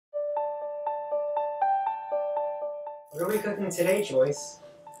What are we cooking today, Joyce?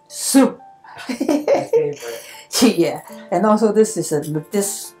 Soup. My favorite. Yeah, and also this is a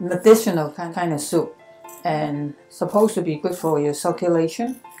medicinal kind of soup, and supposed to be good for your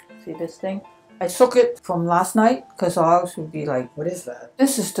circulation. See this thing? I soaked it from last night because or else would be like. What is that?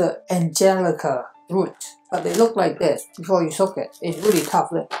 This is the Angelia root, but they look like this before you soak it. It's really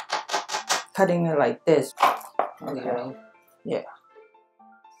tough. Look. Cutting it like this. Okay. Yeah.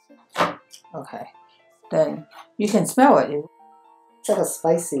 Okay. Then you can smell it. It's like a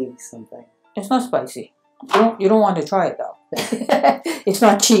spicy something. It's not spicy. You don't want to try it though. It's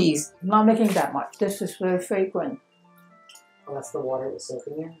not cheese. I'm not making that much. This is very fragrant. Oh, that's the water it was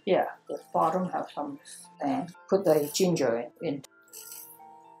soaking in? Yeah, the bottom have some sand. Put the ginger in.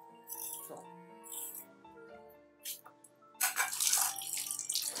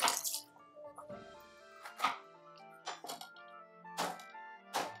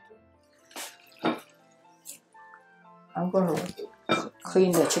 I'm going to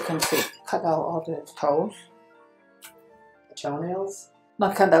clean the chicken feet, cut out all the toes. The toenails?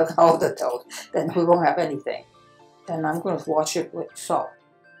 Not cut out all the toes, then we won't have anything. Then I'm going to wash it with salt.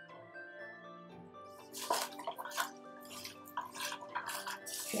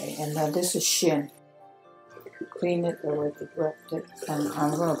 Okay, and then this is shin. Clean it the way to wrap it, and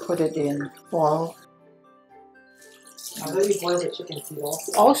I'm going to put it in boil. I thought you boiled the chicken feet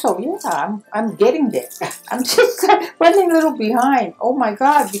also. Also, yeah, I'm getting there. I'm just running a little behind. Oh my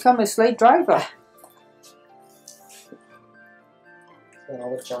God, become a slave driver. And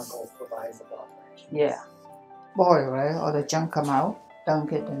all the junk will provide the bottom. Yeah. Boil, right? All the junk come out.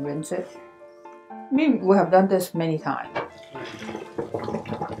 Dunk it and rinse it. We have done this many times.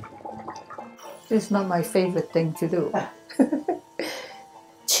 This is not my favorite thing to do.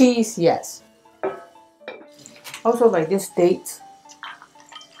 Cheese, yes. Also like this dates.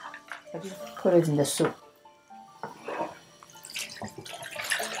 I just put it in the soup.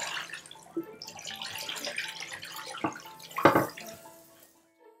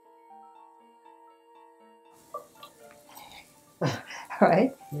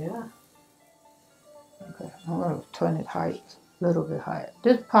 Right? Yeah. Okay, I'm going to turn it high, a little bit higher.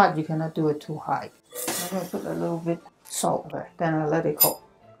 This part you cannot do it too high. I'm going to put a little bit salt there, then I let it cook.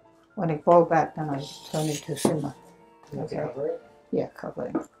 When it boils back, then I turn it to simmer. Okay. Cover it? Yeah, cover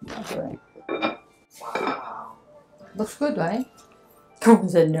it. Wow. Looks good, right? Colvin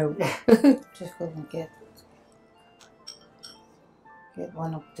said no. Just go and get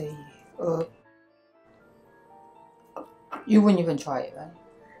one of the herbs. You wouldn't even try it, right?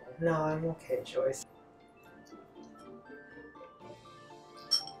 No, I'm okay, Joyce.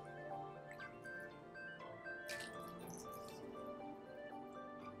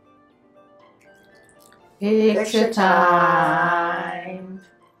 Picture time.